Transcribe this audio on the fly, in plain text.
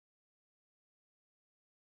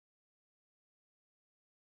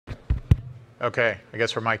Okay, I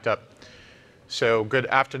guess we're mic'd up. So good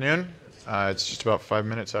afternoon. It's just about 5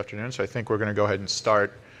 minutes afternoon, so I think we're going to go ahead and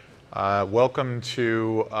start. Welcome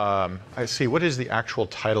to, I see, what is the actual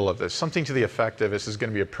title of this? Something to the effect of this is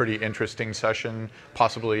going to be a pretty interesting session,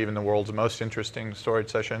 possibly even the world's most interesting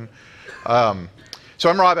storage session.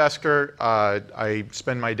 So I'm Rob Esker. I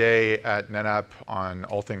spend my day at NetApp on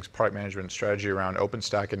all things product management strategy around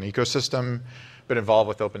OpenStack and ecosystem. Been involved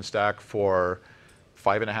with OpenStack for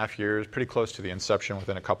 5.5 years, pretty close to the inception,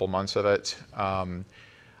 within a couple months of it.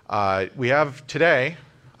 We have today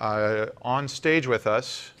on stage with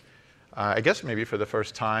us, I guess maybe for the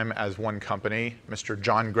first time as one company, Mr.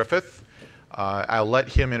 John Griffith. I'll let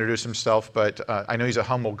him introduce himself, but I know he's a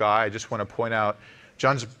humble guy. I just want to point out,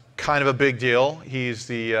 John's kind of a big deal. He's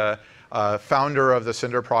the founder of the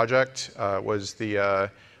Cinder project, was the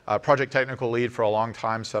project technical lead for a long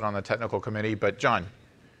time, sat on the technical committee. But John,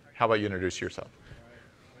 how about you introduce yourself?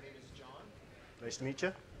 My name is John. Nice to meet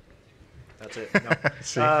you. That's it.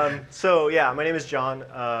 No. So yeah, my name is John.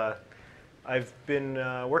 I've been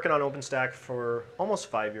working on OpenStack for almost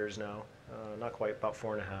 5 years now, not quite, about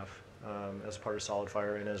 4.5, as part of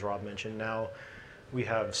SolidFire. And as Rob mentioned, now we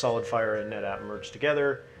have SolidFire and NetApp merged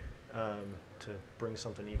together to bring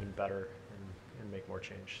something even better and make more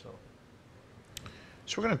change.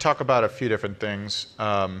 So we're going to talk about a few different things.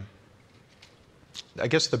 I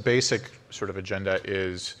guess the basic sort of agenda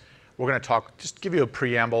is we're going to talk, just give you a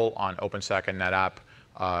preamble on OpenStack and NetApp,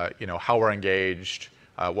 how we're engaged,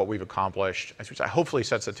 what we've accomplished, which hopefully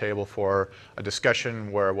sets the table for a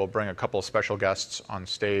discussion where we'll bring a couple of special guests on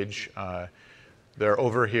stage. They're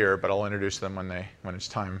over here, but I'll introduce them when it's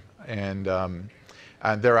time. And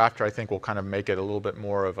thereafter, I think we'll kind of make it a little bit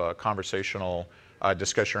more of a conversational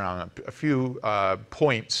discussion around a few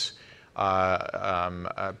points,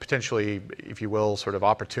 potentially, if you will, sort of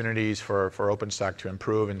opportunities for OpenStack to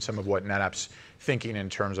improve, and some of what NetApp's thinking in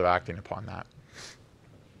terms of acting upon that.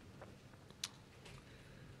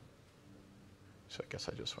 So I guess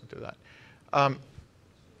I just went through that.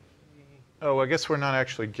 I guess we're not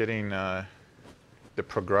actually getting the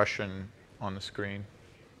progression on the screen.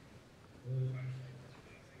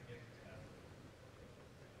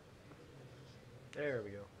 There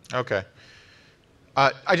we go. Okay.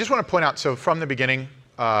 I just want to point out, so from the beginning,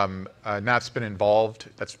 NetApp's been involved.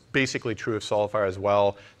 That's basically true of SolidFire as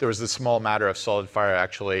well. There was this small matter of SolidFire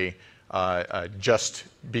actually just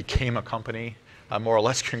became a company, more or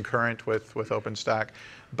less concurrent with OpenStack,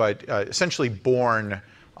 but essentially born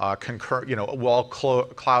concurrent, while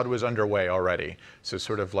cloud was underway already. So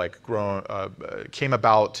sort of like came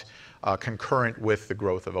about concurrent with the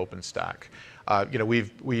growth of OpenStack.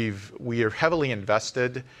 We are heavily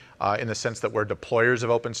invested in the sense that we're deployers of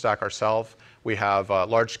OpenStack ourselves. We have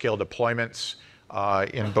large-scale deployments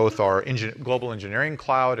in both our global engineering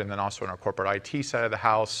cloud and then also in our corporate IT side of the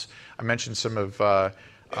house. I mentioned some of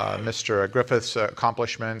Mr. Griffith's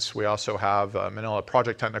accomplishments. We also have Manila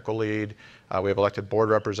project technical lead. We have elected board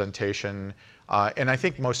representation. And I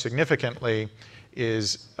think most significantly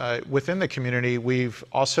is within the community, we've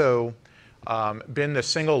also been the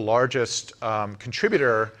single largest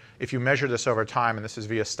contributor, if you measure this over time, and this is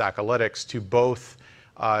via Stackalytics, to both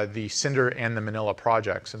the Cinder and the Manila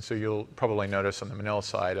projects. And so you'll probably notice on the Manila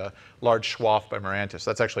side a large swath by Mirantis.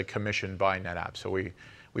 That's actually commissioned by NetApp. So we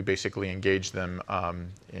basically engage them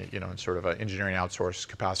in sort of an engineering outsource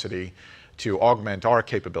capacity to augment our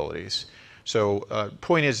capabilities. So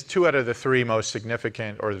point is, 2 out of the 3 most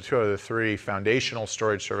significant, or the 2 out of the 3 foundational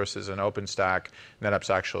storage services in OpenStack, NetApp's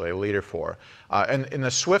actually a leader for. And in the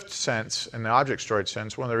Swift sense, in the object storage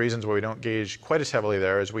sense, one of the reasons why we don't engage quite as heavily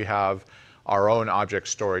there is we have our own object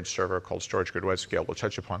storage server called Storage Grid Webscale. We'll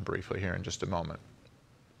touch upon briefly here in just a moment.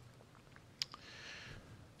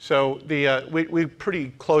 So we pretty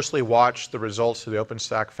closely watched the results of the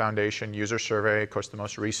OpenStack Foundation user survey. Of course, the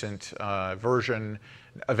most recent version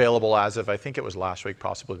available as of, I think it was last week,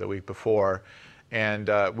 possibly the week before. And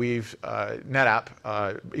NetApp,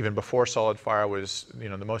 even before SolidFire, was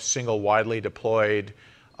the most single widely deployed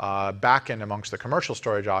backend amongst the commercial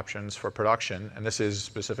storage options for production. And this is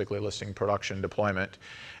specifically listing production deployment.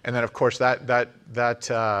 And then, of course, that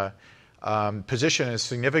position is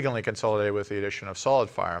significantly consolidated with the addition of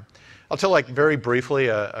SolidFire. I'll tell very briefly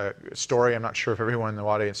a story. I'm not sure if everyone in the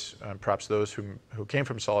audience, perhaps those who came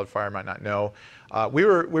from SolidFire, might not know. We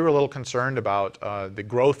were a little concerned about the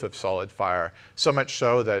growth of SolidFire, so much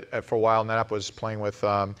so that for a while NetApp was playing with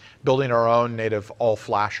building our own native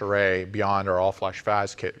all-flash array beyond our all-flash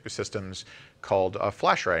FAS systems called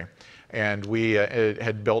FlashArray. And we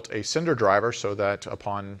had built a Cinder driver so that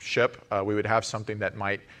upon ship, we would have something that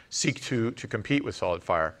might seek to compete with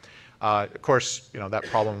SolidFire. Of course, that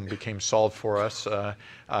problem became solved for us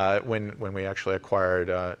when we actually acquired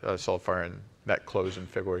SolidFire, and that closed in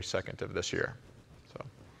February 2nd of this year. So,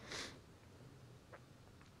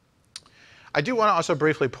 I do want to also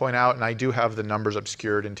briefly point out, and I do have the numbers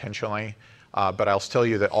obscured intentionally, but I'll tell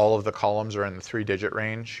you that all of the columns are in the 3-digit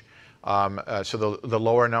range. So the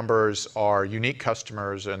lower numbers are unique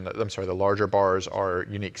customers, and the larger bars are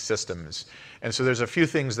unique systems. And so there's a few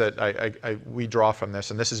things that we draw from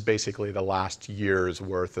this, and this is basically the last year's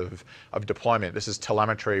worth of deployment. This is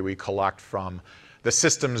telemetry we collect from the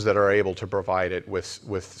systems that are able to provide it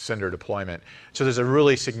with Cinder deployment. So there's a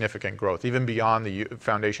really significant growth. Even beyond the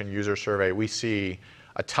Foundation user survey, we see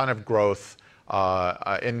a ton of growth.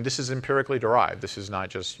 And this is empirically derived. This is not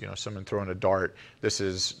just someone throwing a dart.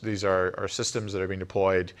 These are systems that are being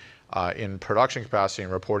deployed in production capacity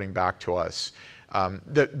and reporting back to us.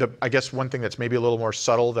 I guess one thing that's maybe a little more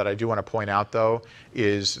subtle that I do want to point out, though,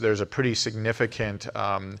 is there's a pretty significant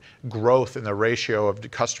growth in the ratio of the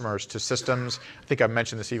customers to systems. I think I've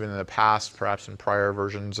mentioned this even in the past, perhaps in prior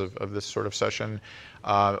versions of this sort of session,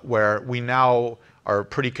 where we now are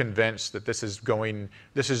pretty convinced that this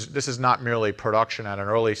is not merely production at an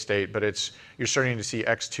early state, but you're starting to see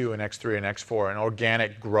X2 and X3 and X4 and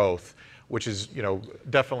organic growth, which is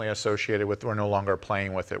definitely associated with we're no longer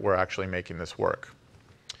playing with it, we're actually making this work.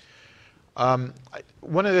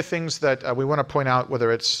 One of the things that we want to point out,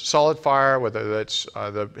 whether it's SolidFire, whether it's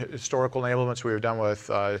the historical enablements we've done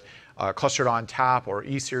with clustered on tap or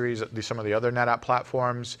E-Series, some of the other NetApp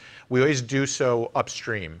platforms, we always do so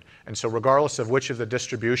upstream. And so regardless of which of the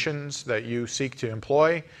distributions that you seek to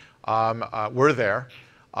employ, we're there.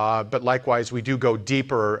 But likewise, we do go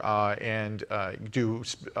deeper and do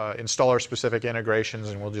installer-specific integrations,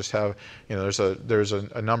 and we'll just have, there's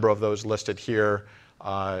a number of those listed here,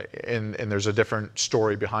 and there's a different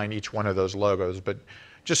story behind each one of those logos. But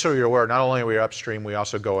just so you're aware, not only are we upstream, we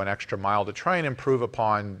also go an extra mile to try and improve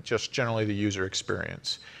upon just generally the user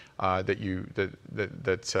experience that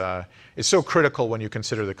is so critical when you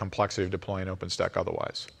consider the complexity of deploying OpenStack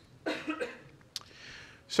otherwise.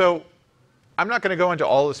 So I'm not going to go into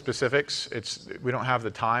all the specifics. We don't have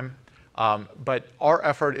the time. But our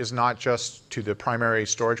effort is not just to the primary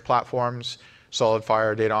storage platforms,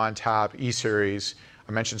 SolidFire, Data on Tap, E-Series.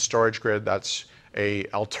 I mentioned StorageGrid. That's an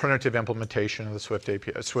alternative implementation of the Swift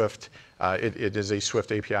API. It is a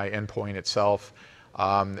Swift API endpoint itself.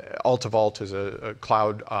 AltaVault is a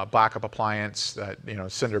cloud backup appliance that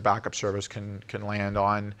Cinder backup service can land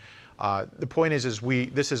on. The point is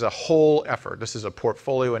this is a whole effort. This is a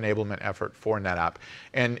portfolio enablement effort for NetApp.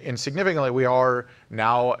 And significantly, we are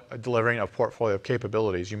now delivering a portfolio of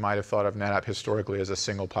capabilities. You might have thought of NetApp historically as a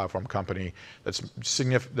single platform company. That's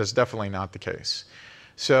definitely not the case.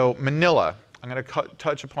 So Manila, I'm going to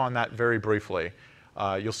touch upon that very briefly.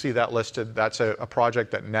 You'll see that listed. That's a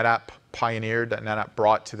project that NetApp pioneered, that NetApp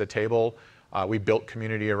brought to the table. We built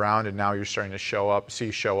community around, and now you're starting to show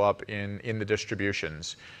up in the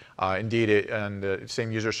distributions. Indeed, in the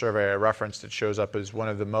same user survey I referenced, it shows up as one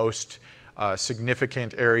of the most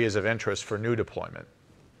significant areas of interest for new deployment.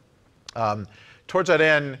 Towards that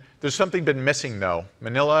end, there's something been missing, though.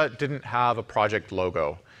 Manila didn't have a project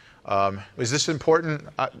logo. Is this important?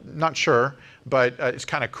 Not sure, but it's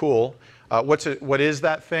kind of cool. What is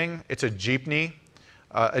that thing? It's a jeepney.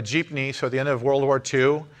 A jeepney, so at the end of World War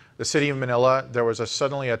II, the city of Manila, there was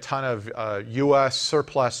suddenly a ton of US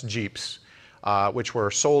surplus Jeeps, which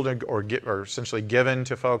were sold or essentially given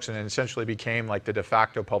to folks, and essentially became like the de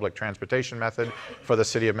facto public transportation method for the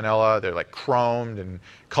city of Manila. They're like chromed and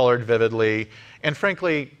colored vividly. And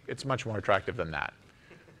frankly, it's much more attractive than that.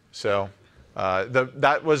 So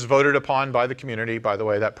that was voted upon by the community, by the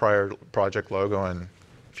way, that prior project logo. And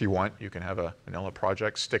if you want, you can have a Manila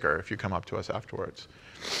project sticker if you come up to us afterwards.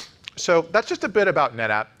 So that's just a bit about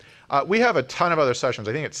NetApp. We have a ton of other sessions.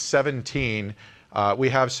 I think it's 17. We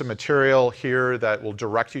have some material here that will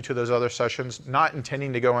direct you to those other sessions, not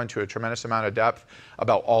intending to go into a tremendous amount of depth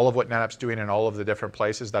about all of what NetApp's doing in all of the different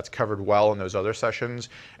places. That's covered well in those other sessions,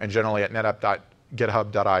 and generally at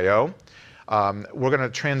netapp.github.io. We're going to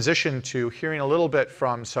transition to hearing a little bit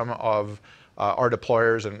from some of our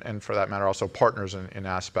deployers and for that matter also partners in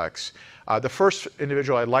aspects. The first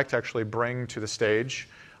individual I'd like to actually bring to the stage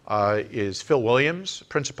is Phil Williams,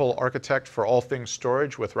 Principal Architect for all things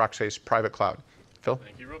storage with Rackspace Private Cloud. Phil?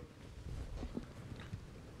 Thank you, Rob.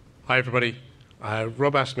 Hi, everybody.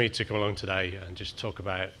 Rob asked me to come along today and just talk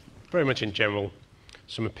about, very much in general,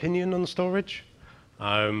 some opinion on storage.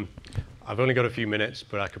 I've only got a few minutes,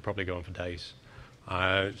 but I could probably go on for days.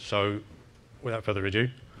 So without further ado,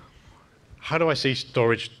 how do I see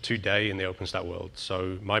storage today in the OpenStack world?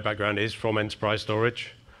 So my background is from enterprise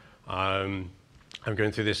storage. I'm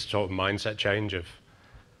going through this sort of mindset change of,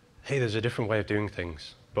 hey, there's a different way of doing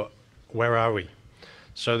things, but where are we?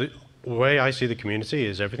 So the way I see the community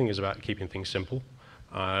is everything is about keeping things simple.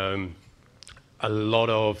 A lot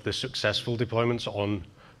of the successful deployments on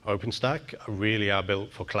OpenStack really are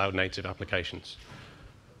built for cloud-native applications.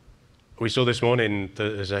 We saw this morning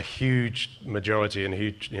that there's a huge majority and a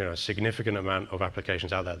huge, significant amount of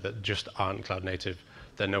applications out there that just aren't cloud-native.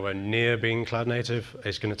 They're nowhere near being cloud-native.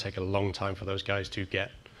 It's going to take a long time for those guys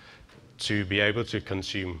to be able to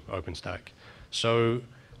consume OpenStack. So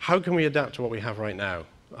how can we adapt to what we have right now?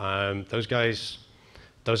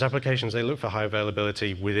 Those applications, they look for high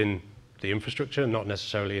availability within the infrastructure, not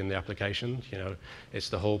necessarily in the applications. It's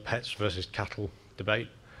the whole pets versus cattle debate.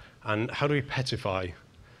 And how do we petify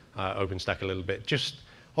OpenStack a little bit? Just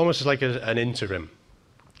almost like an interim.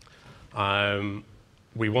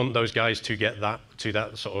 We want those guys to get to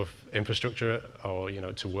that sort of infrastructure, or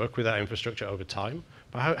to work with that infrastructure over time.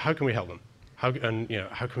 But how can we help them? How can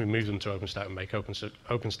we move them to OpenStack and make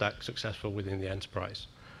OpenStack successful within the enterprise?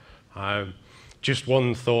 Just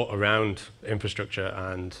one thought around infrastructure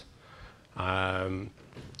and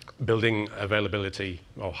building availability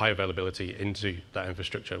or high availability into that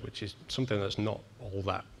infrastructure, which is something that's not all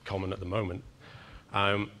that common at the moment.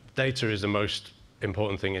 Data is the most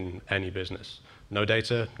important thing in any business. No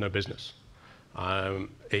data, no business.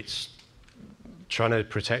 It's trying to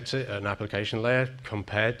protect it at an application layer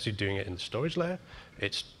compared to doing it in the storage layer.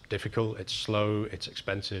 It's difficult, it's slow, it's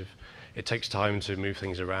expensive. It takes time to move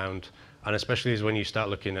things around. And especially when you start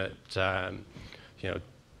looking at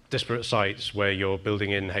disparate sites where you're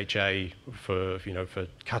building in HA for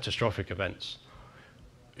catastrophic events.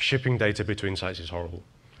 Shipping data between sites is horrible.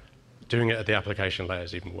 Doing it at the application layer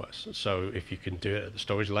is even worse. So if you can do it at the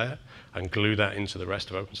storage layer and glue that into the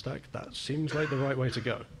rest of OpenStack, that seems like the right way to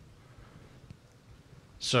go.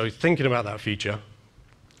 So thinking about that future,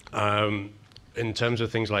 in terms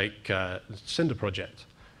of things like Cinder project,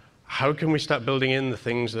 how can we start building in the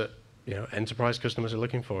things that enterprise customers are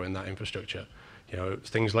looking for in that infrastructure?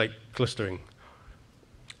 Things like clustering.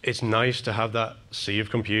 It's nice to have that sea of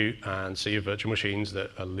compute and sea of virtual machines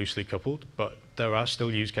that are loosely coupled, but there are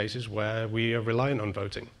still use cases where we are reliant on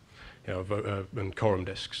voting, and quorum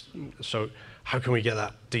disks. So how can we get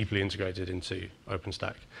that deeply integrated into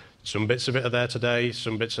OpenStack? Some bits of it are there today,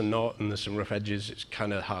 some bits are not, and there's some rough edges. It's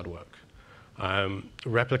kind of hard work.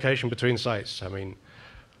 Replication between sites. I mean,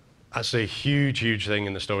 that's a huge, huge thing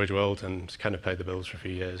in the storage world, and it's kind of paid the bills for a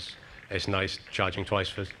few years. It's nice charging twice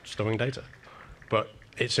for storing data. But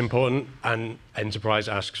it's important, and enterprise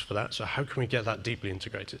asks for that. So how can we get that deeply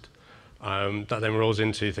integrated? That then rolls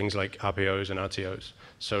into things like RPOs and RTOs.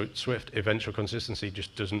 So Swift eventual consistency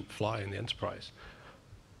just doesn't fly in the enterprise.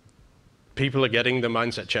 People are getting the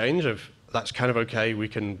mindset change of that's kind of okay, we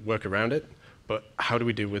can work around it, but how do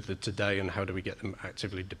we deal with it today, and how do we get them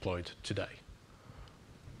actively deployed today?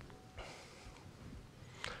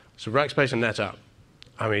 So Rackspace and NetApp.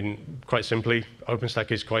 I mean, quite simply,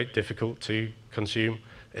 OpenStack is quite difficult to consume.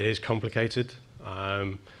 It is complicated.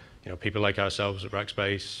 People like ourselves at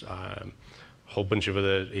Rackspace, a whole bunch of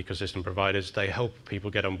other ecosystem providers, they help people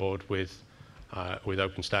get on board with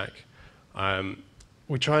OpenStack.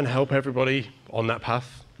 We try and help everybody on that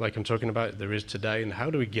path, like I'm talking about, there is today, and how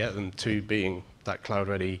do we get them to being that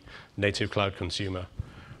cloud-ready, native cloud consumer?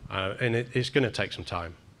 And it's going to take some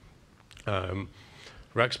time.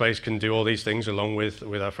 Rackspace can do all these things along with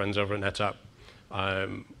our friends over at NetApp.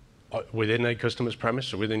 Within a customer's premise,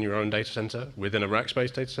 so within your own data center, within a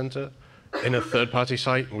Rackspace data center, in a third-party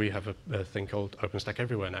site, we have a thing called OpenStack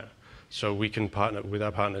Everywhere now. So we can partner with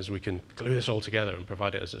our partners, we can glue this all together and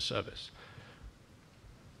provide it as a service.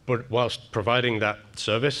 But whilst providing that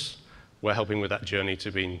service, we're helping with that journey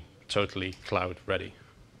to being totally cloud-ready.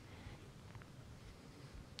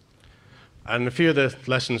 And a few of the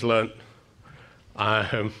lessons learned.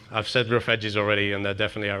 I've said rough edges already, and there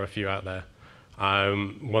definitely are a few out there.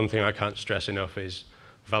 One thing I can't stress enough is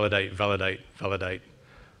validate, validate, validate.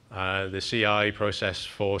 The CI process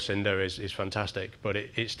for Cinder is fantastic, but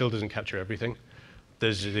it still doesn't capture everything.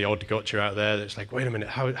 There's the odd gotcha out there that's like, wait a minute,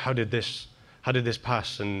 how did this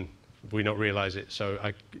pass, and we not realize it? So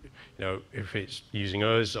if it's using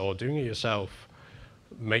us or doing it yourself,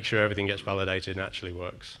 make sure everything gets validated and actually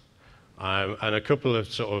works. And a couple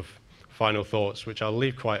of sort of final thoughts, which I'll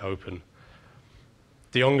leave quite open.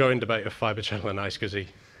 The ongoing debate of Fibre Channel and iSCSI.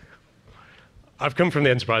 I've come from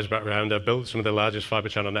the enterprise background. I've built some of the largest Fibre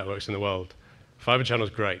Channel networks in the world. Fibre Channel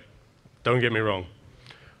is great. Don't get me wrong.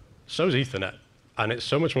 So is Ethernet. And it's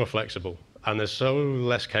so much more flexible. And there's so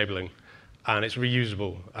less cabling. And it's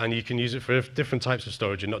reusable. And you can use it for different types of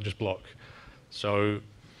storage and not just block. So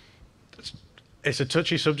it's a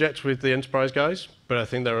touchy subject with the enterprise guys, but I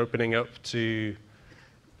think they're opening up to,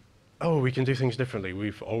 oh, we can do things differently.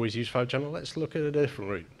 We've always used 5-channel. Let's look at a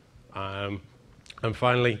different route. And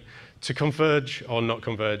finally, to converge or not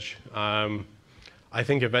converge, I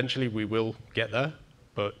think eventually we will get there,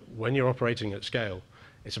 but when you're operating at scale,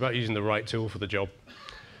 it's about using the right tool for the job.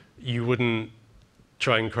 You wouldn't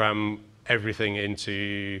try and cram everything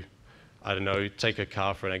into, I don't know, take a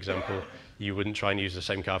car for an example. You wouldn't try and use the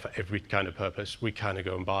same car for every kind of purpose. We kind of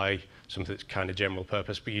go and buy something that's kind of general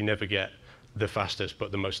purpose, but you never get the fastest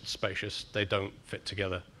but the most spacious. They don't fit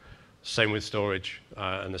together. Same with storage,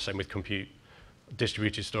 and the same with compute.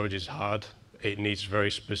 Distributed storage is hard. It needs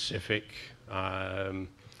very specific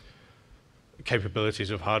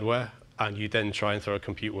capabilities of hardware, and you then try and throw a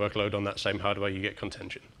compute workload on that same hardware, you get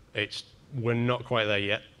contention. We're not quite there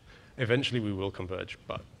yet. Eventually we will converge,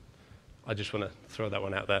 but I just want to throw that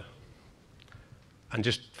one out there. And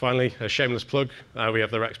just finally, a shameless plug, we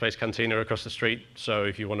have the Rackspace Cantina across the street, so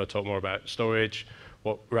if you want to talk more about storage,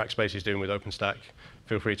 what Rackspace is doing with OpenStack,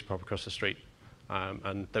 feel free to pop across the street.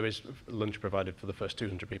 And there is lunch provided for the first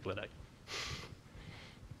 200 people a day.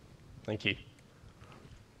 Thank you.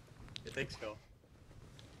 Yeah, thanks, Phil.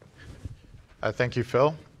 Thank you,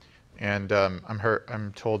 Phil. And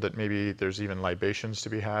I'm told that maybe there's even libations to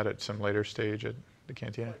be had at some later stage at the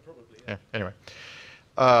cantina. Probably, yeah. Anyway,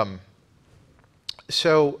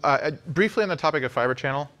 so briefly on the topic of Fibre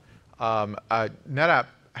Channel, NetApp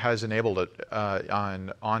has enabled it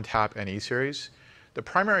on ONTAP and E-Series. The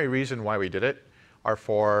primary reason why we did it are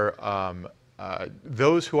for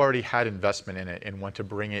those who already had investment in it and want to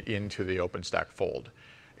bring it into the OpenStack fold.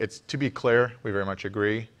 It's, to be clear, we very much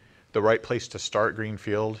agree, the right place to start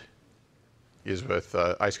greenfield is with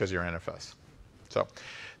iSCSI or NFS. So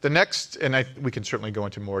the next, and we can certainly go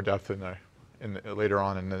into more depth later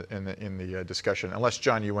on in the discussion, unless,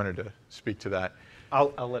 John, you wanted to speak to that.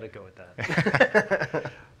 I'll let it go with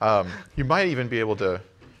that. You might even be able to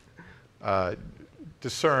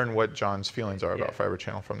discern what John's feelings are about Fibre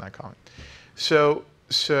Channel from that comment. So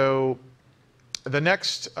the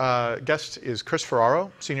next guest is Chris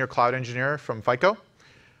Ferraro, Senior Cloud Engineer from FICO.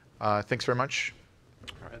 Thanks very much.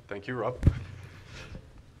 All right, thank you, Rob.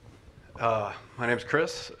 My name's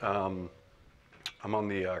Chris. I'm on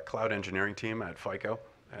the cloud engineering team at FICO,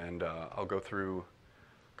 and I'll go through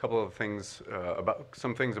a couple of things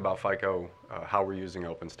about FICO, how we're using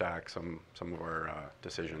OpenStack, some of our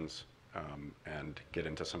decisions, and get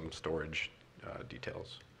into some storage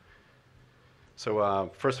details.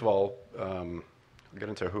 So first of all, get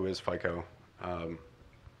into who is FICO.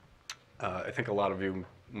 I think a lot of you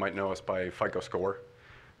might know us by FICO Score.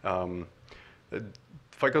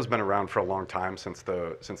 FICO's been around for a long time, since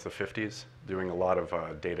the 50s, doing a lot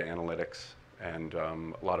of data analytics and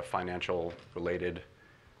a lot of financial related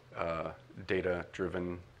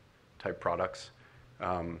data-driven type products.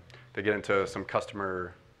 They get into some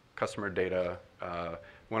customer data.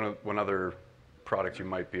 One other product you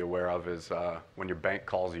might be aware of is when your bank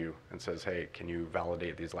calls you and says, hey, can you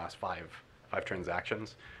validate these last five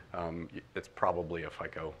transactions? It's probably a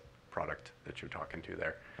FICO product that you're talking to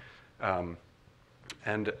there.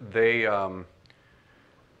 And they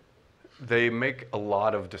make a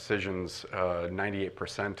lot of decisions.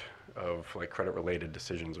 98% of credit-related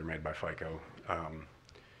decisions are made by FICO,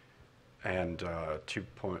 and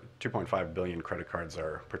 2.5 billion credit cards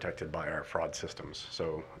are protected by our fraud systems.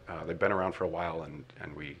 So they've been around for a while, and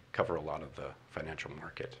we cover a lot of the financial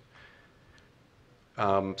market.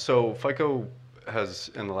 So FICO has,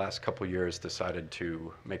 in the last couple of years, decided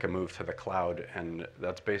to make a move to the cloud, and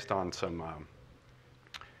that's based on some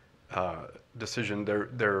decision.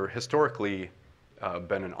 They're historically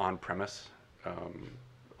been an on-premise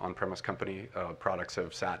company. Products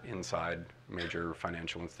have sat inside major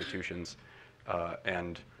financial institutions,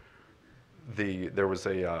 and there was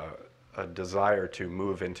a desire to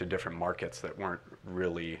move into different markets that weren't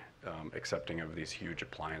really accepting of these huge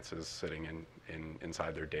appliances sitting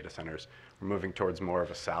inside their data centers. We're moving towards more of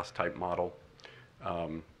a SaaS type model,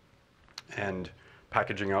 and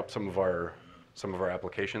packaging up some of our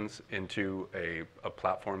applications into a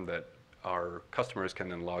platform that our customers can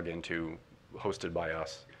then log into, hosted by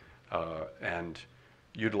us, and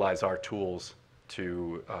utilize our tools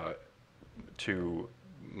to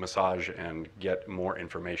massage and get more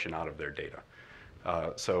information out of their data.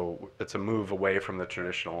 So it's a move away from the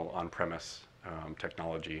traditional on-premise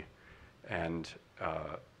technology, and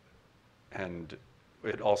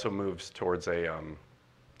it also moves towards a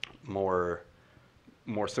more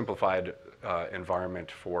simplified environment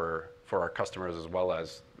for our customers, as well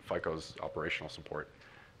as FICO's operational support.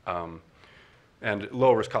 and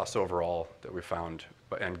lower costs overall that we found,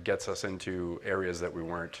 and gets us into areas that we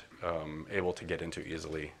weren't able to get into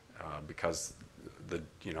easily because the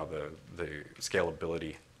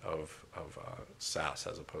scalability of SaaS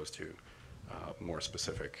as opposed to more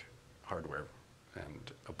specific hardware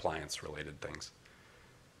and appliance related things.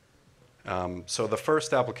 So the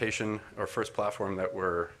first application or first platform that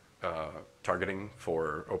we're targeting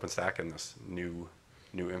for OpenStack in this new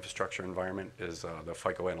infrastructure environment is the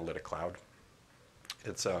FICO Analytic Cloud.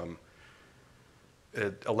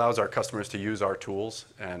 It allows our customers to use our tools,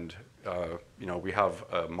 and we have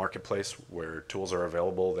a marketplace where tools are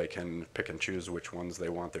available. They can pick and choose which ones they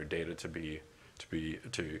want their data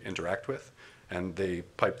to interact with, and they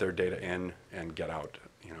pipe their data in and get out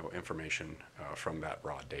information from that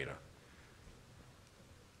raw data.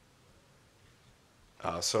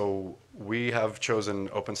 So we have chosen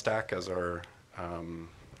OpenStack as our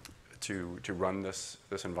to run this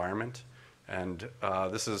environment, and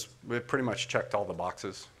we've pretty much checked all the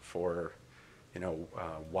boxes for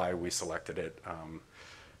why we selected it.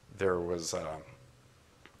 There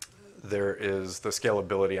is the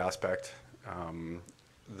scalability aspect.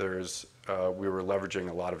 We were leveraging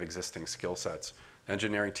a lot of existing skill sets. The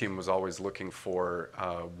engineering team was always looking for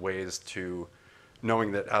ways to,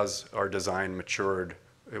 knowing that as our design matured,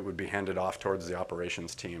 it would be handed off towards the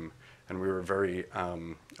operations team. And we were very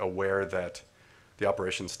aware that the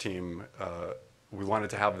operations team, we wanted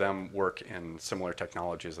to have them work in similar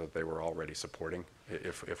technologies that they were already supporting,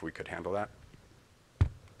 if we could handle that.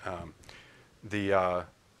 The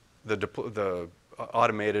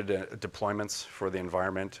automated deployments for the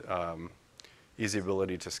environment, easy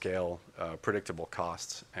ability to scale, predictable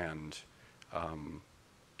costs, and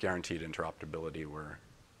guaranteed interoperability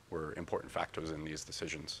were important factors in these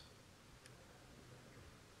decisions.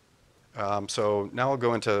 So now I'll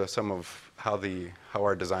go into some of how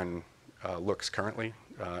our design looks currently.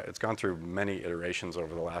 It's gone through many iterations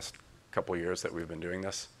over the last couple of years that we've been doing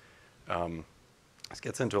this. This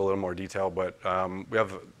gets into a little more detail, but we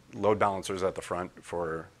have load balancers at the front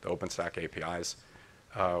for the OpenStack APIs.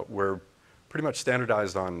 We're pretty much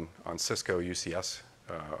standardized on Cisco UCS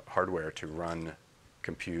hardware to run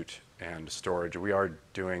compute and storage. We are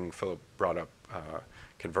doing, Philip brought up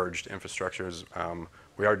converged infrastructures.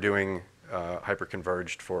 We are doing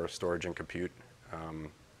hyper-converged for storage and compute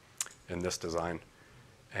in this design.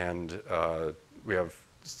 And we have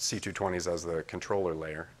C220s as the controller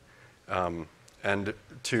layer. And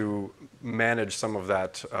to manage some of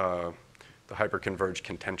that, the hyper-converged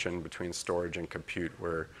contention between storage and compute,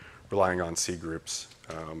 we're relying on C groups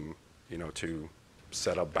to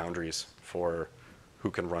set up boundaries for who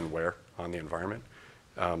can run where on the environment.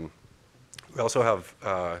 We also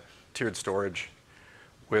have tiered storage,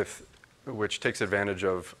 which takes advantage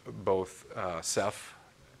of both Ceph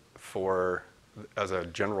as a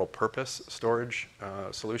general purpose storage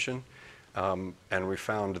solution, and we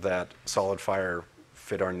found that SolidFire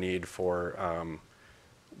fit our need for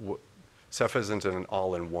Ceph isn't an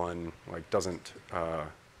all-in-one, doesn't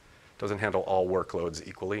handle all workloads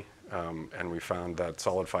equally, and we found that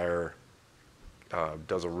SolidFire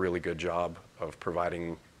does a really good job of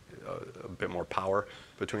providing a bit more power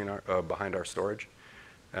behind our storage,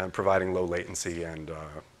 and providing low latency and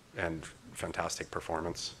fantastic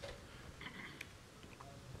performance.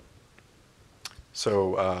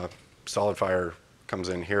 So SolidFire comes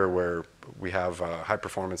in here where we have high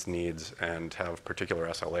performance needs and have particular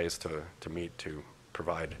SLAs to meet to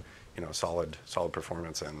provide solid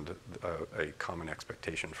performance and a common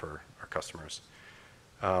expectation for our customers.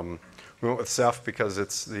 We went with Ceph because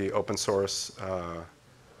it's the open source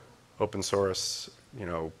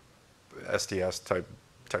SDS type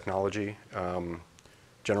technology.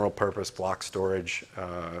 General purpose block storage.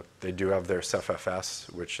 They do have their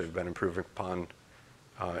CephFS, which they've been improving upon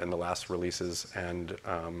in the last releases, and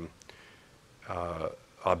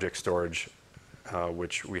object storage,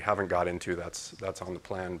 which we haven't got into. That's on the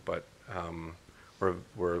plan, but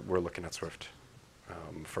we're looking at Swift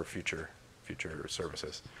for future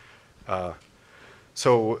services.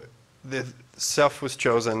 So the Ceph was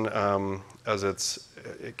chosen as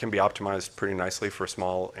it can be optimized pretty nicely for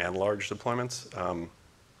small and large deployments.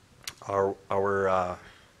 Our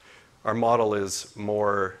model is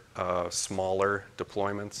more smaller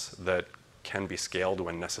deployments that can be scaled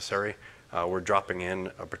when necessary. We're dropping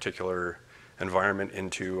in a particular environment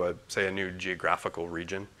into, say, a new geographical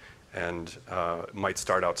region, and it might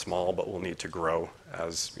start out small, but will need to grow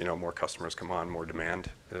as more customers come on, more demand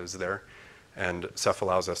is there, and Ceph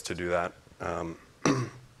allows us to do that.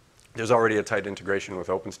 There's already a tight integration with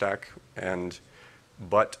OpenStack,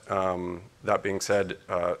 but that being said,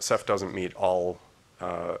 Ceph doesn't meet all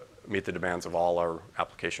meet the demands of all our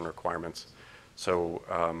application requirements. So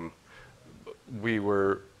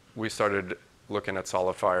we started looking at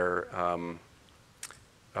SolidFire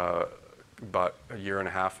about a year and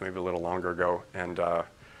a half, maybe a little longer ago, and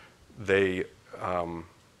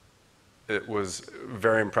it was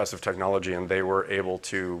very impressive technology, and they were able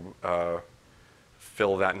to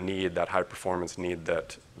fill that need, that high performance need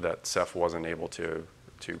that Ceph wasn't able to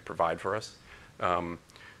provide for us.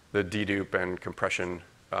 The dedupe and compression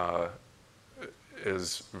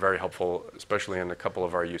is very helpful, especially in a couple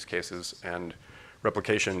of our use cases, and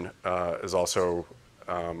replication is also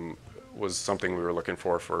was something we were looking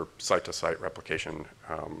for site-to-site replication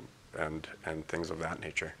and things of that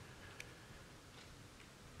nature.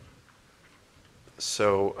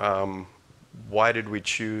 So why did we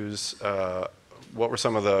choose, what were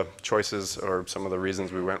some of the choices or some of the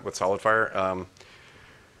reasons we went with SolidFire?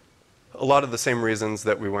 A lot of the same reasons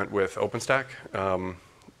that we went with OpenStack.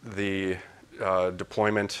 The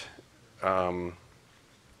deployment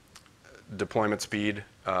speed,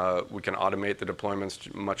 we can automate the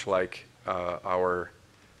deployments much like our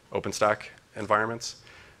OpenStack environments.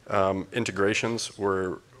 Integrations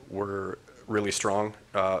were really strong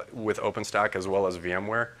with OpenStack as well as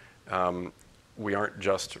VMware. We aren't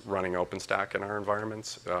just running OpenStack in our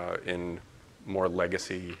environments. In more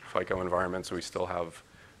legacy FICO environments, we still have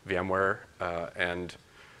VMware and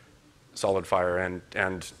SolidFire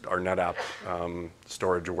and our NetApp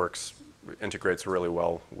storage integrates really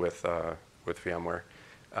well with VMware.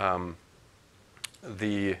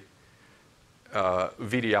 The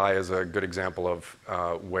VDI is a good example of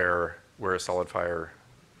where SolidFire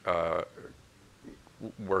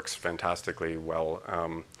works fantastically well.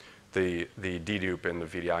 The dedupe in the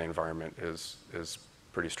VDI environment is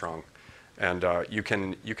pretty strong, and you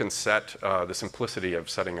can set the simplicity of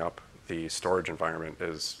setting up the storage environment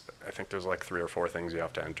is, I think there's like 3 or 4 things you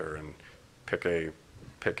have to enter and pick an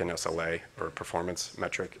SLA or performance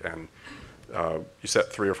metric, and you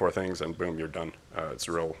set 3 or 4 things and boom, you're done. It's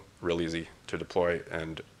real easy to deploy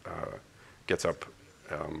and gets up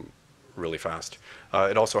really fast.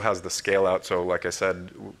 It also has the scale out, so like I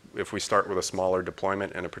said, if we start with a smaller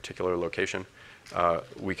deployment in a particular location,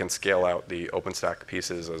 we can scale out the OpenStack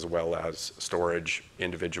pieces as well as storage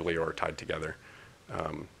individually or tied together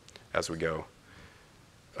as we go.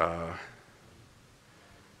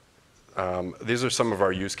 These are some of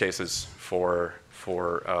our use cases for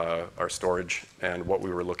our storage and what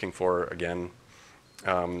we were looking for. Again,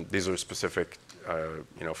 these are specific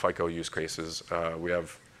FICO use cases. We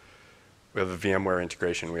have the VMware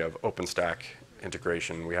integration, we have OpenStack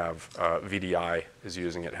integration, we have VDI is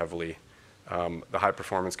using it heavily. The high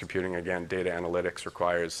performance computing, again, data analytics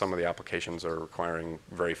requires, some of the applications are requiring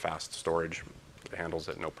very fast storage. It handles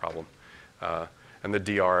it no problem. And the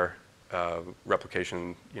DR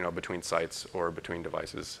replication, between sites or between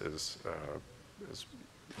devices is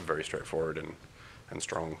very straightforward and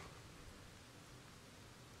strong.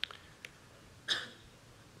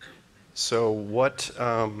 So what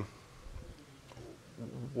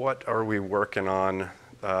are we working on?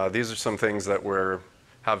 These are some things that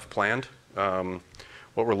have planned. What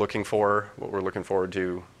we're looking forward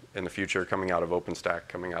to in the future, coming out of OpenStack,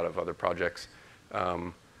 coming out of other projects.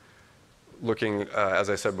 As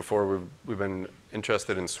I said before, we've been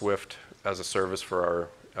interested in Swift as a service for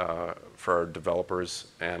our developers,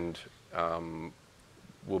 and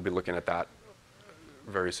we'll be looking at that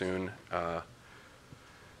very soon.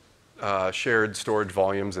 Shared storage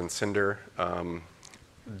volumes in Cinder.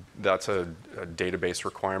 That's a database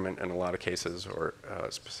requirement in a lot of cases, or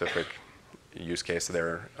a specific use case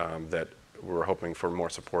there that we're hoping for more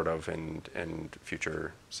support of in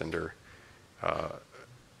future Cinder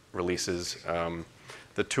releases.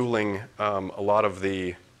 The tooling, a lot of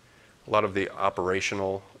the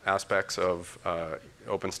operational aspects of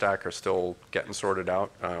OpenStack are still getting sorted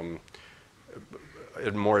out.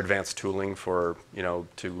 More advanced tooling for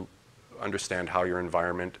to understand how your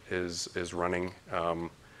environment is running,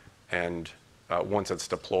 and once it's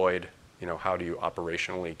deployed, how do you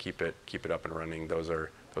operationally keep it up and running? Those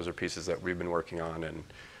are pieces that we've been working on,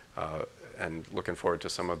 and looking forward to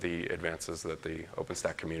some of the advances that the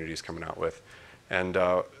OpenStack community is coming out with. And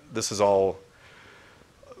this is all,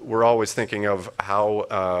 we're always thinking of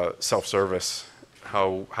how self-service,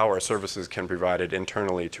 how our services can be provided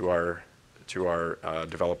internally to our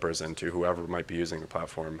developers and to whoever might be using the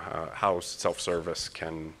platform. How self-service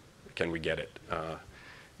can we get it?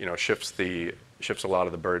 Shifts a lot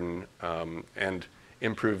of the burden and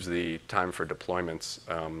improves the time for deployments.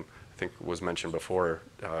 I think was mentioned before,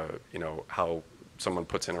 how someone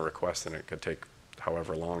puts in a request and it could take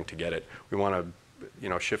however long to get it. We want to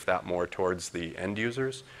shift that more towards the end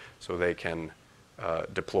users so they can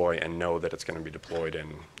deploy and know that it's going to be deployed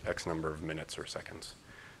in X number of minutes or seconds.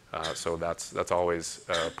 So that's always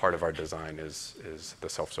part of our design is the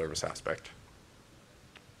self-service aspect.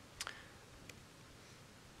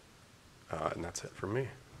 And that's it for me.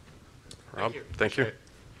 Rob, thank you.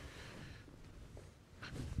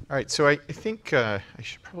 All right, so I think I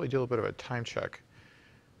should probably do a little bit of a time check.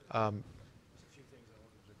 There's a few things I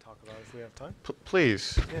wanted to talk about if we have time.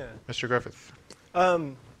 Please, Yeah. Mr. Griffith.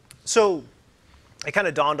 So it kind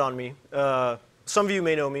of dawned on me. Some of you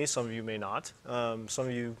may know me, some of you may not. Some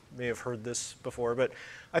of you may have heard this before, but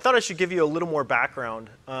I thought I should give you a little more background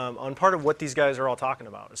on part of what these guys are all talking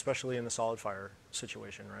about, especially in the SolidFire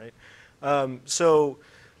situation, right? So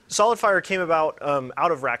SolidFire came about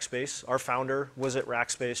out of Rackspace. Our founder was at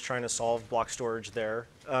Rackspace trying to solve block storage there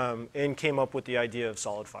and came up with the idea of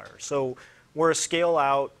SolidFire. So we're a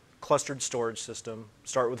scale-out clustered storage system.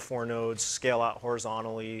 Start with 4 nodes, scale out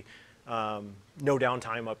horizontally, no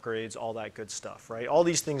downtime upgrades, all that good stuff, right? All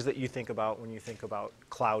these things that you think about when you think about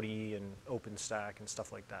cloudy and OpenStack and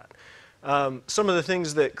stuff like that. Some of the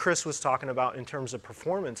things that Chris was talking about in terms of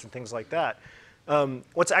performance and things like that,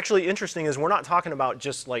 what's actually interesting is we're not talking about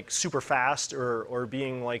just like super fast or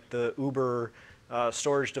being like the Uber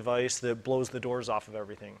storage device that blows the doors off of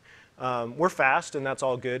everything. We're fast and that's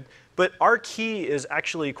all good, but our key is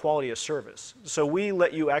actually quality of service. So we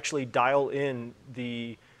let you actually dial in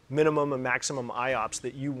the minimum and maximum IOPS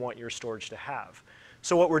that you want your storage to have.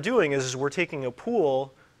 So what we're doing is we're taking a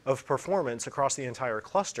pool of performance across the entire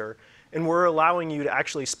cluster and we're allowing you to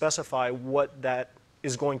actually specify what that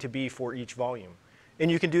is going to be for each volume.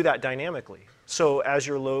 And you can do that dynamically. So as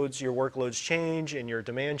your loads, your workloads change and your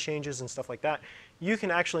demand changes and stuff like that, you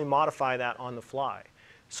can actually modify that on the fly.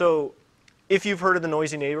 So if you've heard of the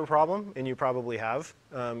noisy neighbor problem, and you probably have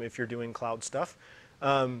if you're doing cloud stuff,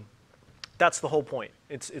 that's the whole point.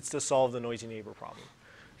 It's to solve the noisy neighbor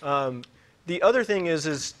problem. The other thing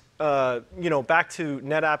is back to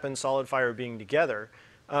NetApp and SolidFire being together,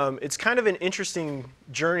 it's kind of an interesting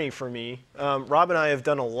journey for me. Rob and I have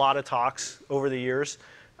done a lot of talks over the years,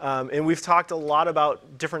 and we've talked a lot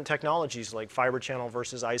about different technologies like fiber channel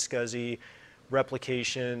versus iSCSI,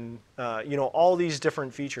 replication, all these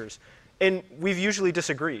different features. And we've usually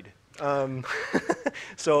disagreed.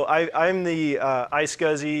 So I'm the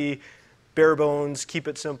iSCSI, bare bones, keep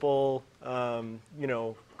it simple,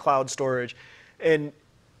 cloud storage. And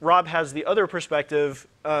Rob has the other perspective.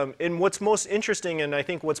 And what's most interesting and I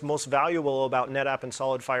think what's most valuable about NetApp and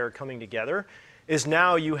SolidFire coming together is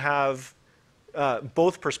now you have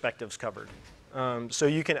both perspectives covered. So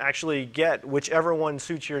you can actually get whichever one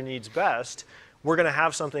suits your needs best. We're going to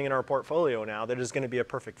have something in our portfolio now that is going to be a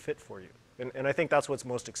perfect fit for you. And I think that's what's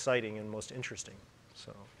most exciting and most interesting.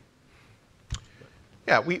 So.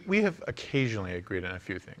 Yeah, we have occasionally agreed on a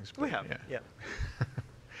few things. We have, yeah.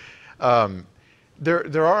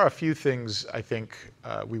 There are a few things I think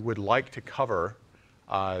we would like to cover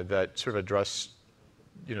that sort of address,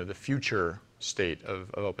 the future state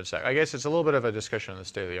of OpenStack. I guess it's a little bit of a discussion on the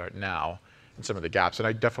state of the art now and some of the gaps, and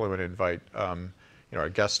I definitely want to invite our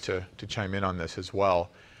guests to chime in on this as well.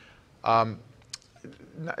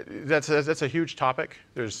 That's a huge topic.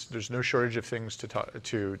 There's no shortage of things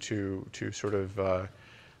to sort of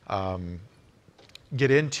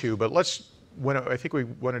get into, but I think we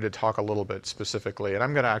wanted to talk a little bit specifically, and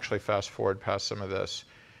I'm going to actually fast forward past some of this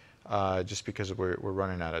just because we're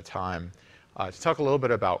running out of time, to talk a little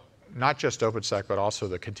bit about not just OpenStack, but also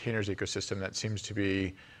the containers ecosystem that seems to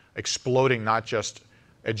be exploding, not just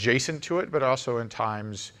adjacent to it, but also in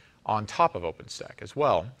times on top of OpenStack as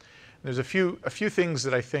well. There's a few things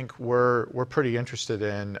that I think we're pretty interested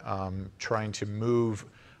in trying to move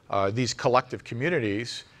these collective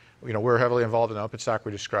communities. We're heavily involved in OpenStack.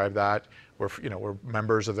 We described that. We're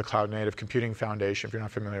members of the Cloud Native Computing Foundation. If you're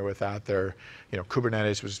not familiar with that,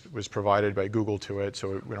 Kubernetes was provided by Google to it.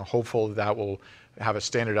 So we're hopeful that will have a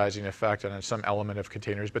standardizing effect on some element of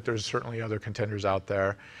containers. But there's certainly other contenders out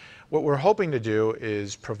there. What we're hoping to do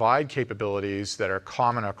is provide capabilities that are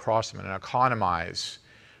common across them and economize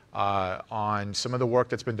on some of the work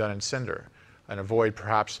that's been done in Cinder and avoid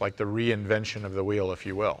perhaps like the reinvention of the wheel, if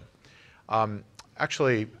you will.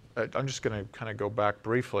 Actually, I'm just going to kind of go back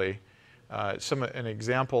briefly. An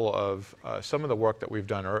example of some of the work that we've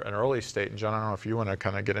done in early state, and John, I don't know if you want to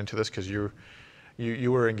kind of get into this because you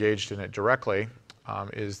were engaged in it directly,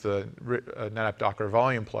 is the NetApp Docker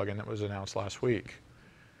volume plugin that was announced last week.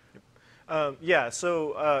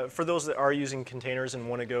 So for those that are using containers and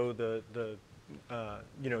want to go the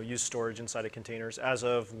use storage inside of containers. As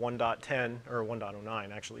of 1.10 or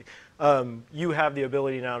 1.09 actually, you have the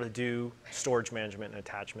ability now to do storage management and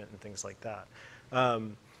attachment and things like that.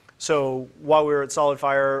 So while we were at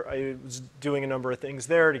SolidFire, I was doing a number of things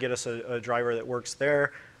there to get us a driver that works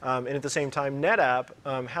there. And at the same time,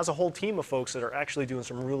 NetApp has a whole team of folks that are actually doing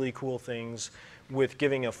some really cool things with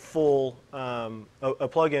giving a full, a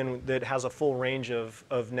plugin that has a full range of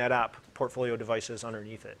NetApp portfolio devices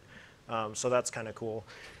underneath it. So that's kind of cool.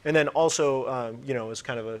 And then also, as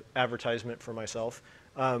kind of an advertisement for myself,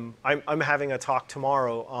 I'm having a talk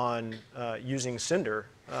tomorrow on using Cinder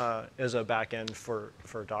as a backend for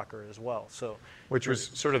Docker as well. So, which was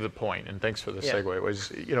sort of the point, and thanks for the segue.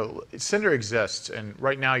 Was Cinder exists, and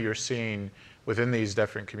right now you're seeing within these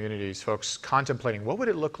different communities, folks contemplating what would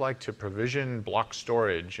it look like to provision block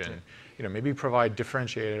storage and maybe provide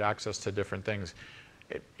differentiated access to different things.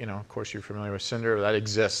 Of course, you're familiar with Cinder, that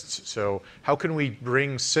exists. So how can we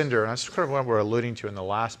bring Cinder, and that's kind of what we're alluding to in the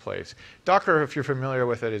last place. Docker, if you're familiar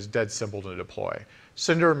with it, is dead simple to deploy.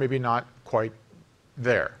 Cinder, maybe not quite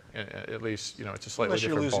there. At least, it's a slightly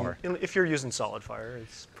different bar. If you're using SolidFire,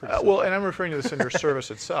 it's pretty well, and I'm referring to the Cinder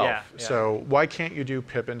service itself. Yeah. So why can't you do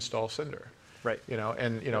pip install Cinder? Right.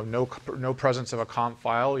 No presence of a conf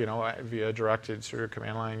file, via directed sort of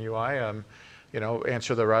command line UI.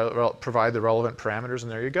 Provide the relevant parameters,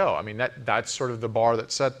 and there you go. I mean, that's sort of the bar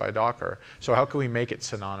that's set by Docker. So how can we make it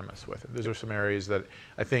synonymous with it? Those are some areas that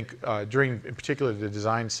I think during, in particular, the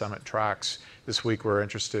Design Summit tracks this week, we're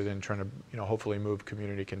interested in trying to, hopefully move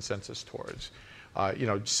community consensus towards.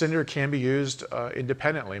 Cinder can be used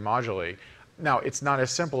independently, modularly. Now, it's not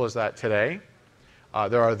as simple as that today.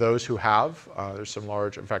 There are those who have. There's some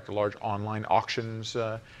large, in fact, a large online auctions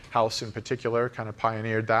house in particular kind of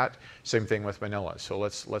pioneered that. Same thing with Manila. So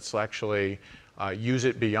let's actually use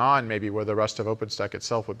it beyond maybe where the rest of OpenStack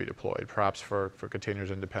itself would be deployed, perhaps for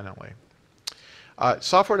containers independently.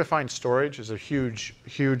 Software-defined storage is a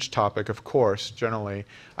huge topic, of course. Generally,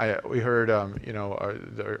 we heard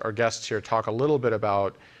our guests here talk a little bit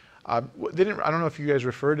about. I don't know if you guys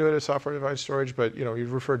referred to it as software-defined storage, but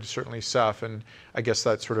you've referred to certainly Ceph, and I guess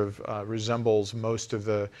that sort of resembles most of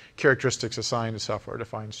the characteristics assigned to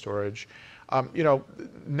software-defined storage.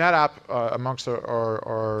 NetApp amongst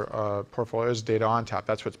our portfolios, data on tap.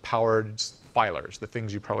 That's what's powered filers, the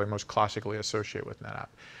things you probably most classically associate with NetApp.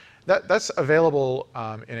 That's available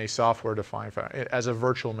in a software-defined as a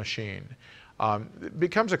virtual machine. It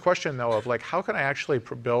becomes a question, though, of how can I actually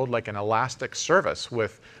build an elastic service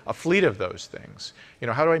with a fleet of those things?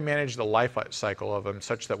 How do I manage the life cycle of them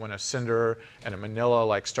such that when a Cinder and a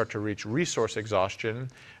Manila start to reach resource exhaustion,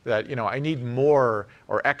 that I need more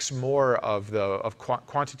or X more of the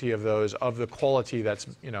quantity of those of the quality that's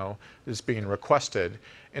is being requested.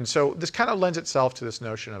 And so this kind of lends itself to this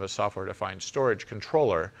notion of a software-defined storage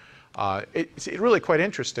controller. It's really quite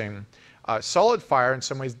interesting. SolidFire, in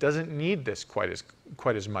some ways, doesn't need this quite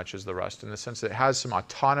as much as the rest, in the sense that it has some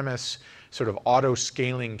autonomous sort of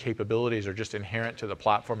auto-scaling capabilities are just inherent to the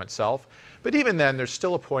platform itself. But even then, there's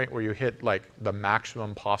still a point where you hit the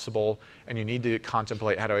maximum possible, and you need to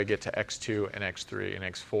contemplate how do I get to X2 and X3 and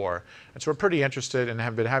X4. And so we're pretty interested and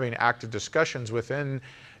have been having active discussions within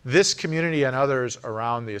this community and others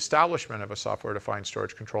around the establishment of a software-defined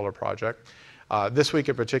storage controller project. This week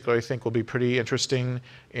in particular, I think will be pretty interesting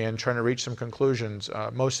in trying to reach some conclusions.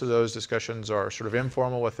 Most of those discussions are sort of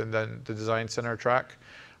informal within the Design Center track.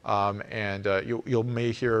 You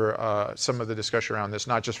may hear some of the discussion around this,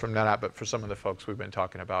 not just from NetApp, but for some of the folks we've been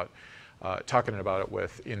talking about it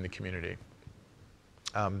with in the community.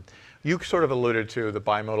 You sort of alluded to the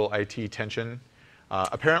bimodal IT tension.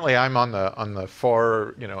 Apparently, I'm on the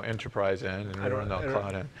far enterprise end, and you're on the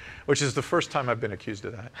cloud end, which is the first time I've been accused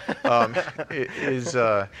of that.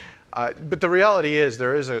 But the reality is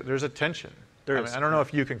there's a tension. I don't know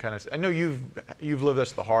if you can kind of. I know you've lived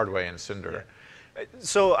this the hard way in Cinder. Yeah.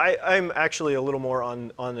 So I'm actually a little more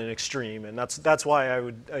on an extreme, and that's why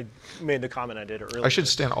I made the comment I did earlier. I should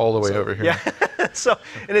stand all the way over here. Yeah.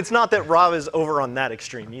 And it's not that Rob is over on that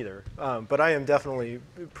extreme either, but I am definitely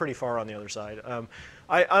pretty far on the other side.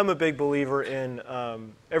 I'm a big believer in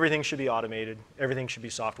everything should be automated, everything should be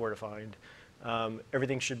software defined,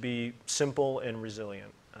 everything should be simple and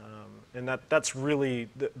resilient, and that's really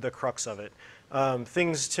the crux of it.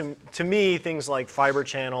 Things to me, things like fiber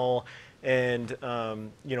channel and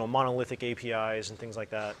monolithic APIs and things like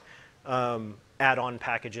that, add-on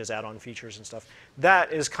packages, add-on features and stuff.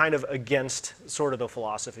 That is kind of against sort of the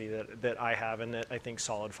philosophy that I have and that I think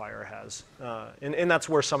SolidFire has. And that's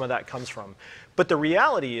where some of that comes from. But the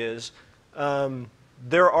reality is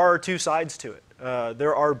there are two sides to it.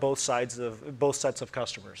 there are both sets of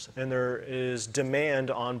customers, and there is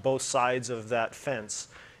demand on both sides of that fence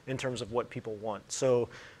in terms of what people want. So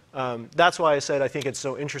that's why I said I think it's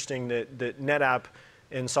so interesting that NetApp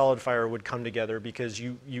and SolidFire would come together, because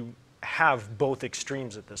you have both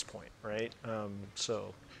extremes at this point, right?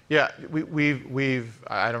 Yeah, we've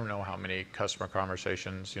I don't know how many customer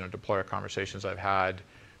conversations, deployer conversations I've had,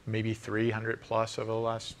 maybe 300 plus over the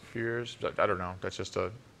last few years. I don't know. That's just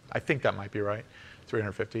I think that might be right,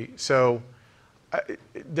 350. So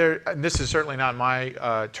and this is certainly not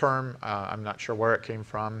my term. I'm not sure where it came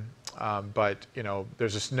from, but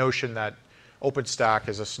there's this notion that OpenStack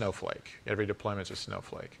is a snowflake. Every deployment is a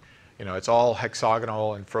snowflake. It's all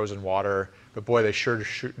hexagonal and frozen water, but boy, they sure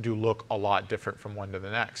do look a lot different from one to the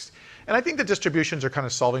next. And I think the distributions are kind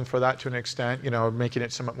of solving for that to an extent, making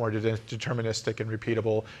it somewhat more deterministic and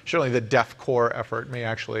repeatable. Certainly the def core effort may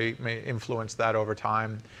influence that over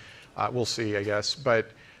time. We'll see, I guess. But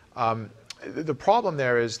the problem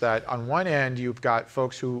there is that on one end, you've got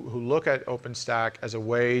folks who look at OpenStack as a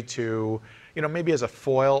way to, maybe as a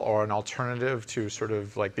foil or an alternative to sort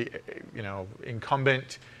of like the,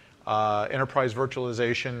 incumbent enterprise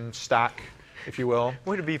virtualization stack, if you will.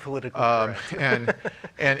 Way to be politically correct.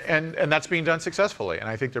 And that's being done successfully. And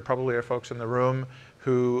I think there probably are folks in the room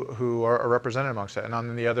who are represented amongst that. And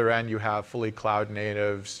on the other end, you have fully cloud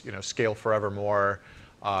natives, scale forevermore,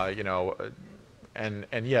 and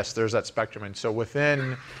yes, there's that spectrum. And so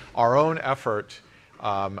within our own effort,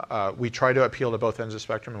 we try to appeal to both ends of the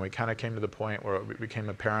spectrum, and we kind of came to the point where it became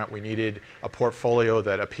apparent we needed a portfolio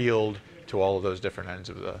that appealed to all of those different ends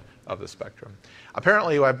of the spectrum.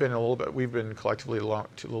 Apparently, we've been collectively a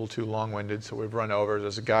little too long-winded, so we've run over.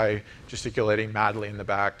 There's a guy gesticulating madly in the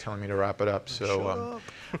back, telling me to wrap it up. So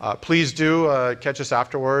please do catch us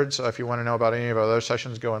afterwards if you want to know about any of our other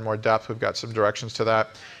sessions. Go in more depth. We've got some directions to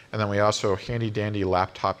that, and then we also handy-dandy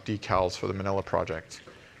laptop decals for the Manila project.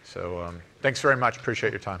 So thanks very much.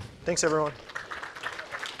 Appreciate your time. Thanks, everyone.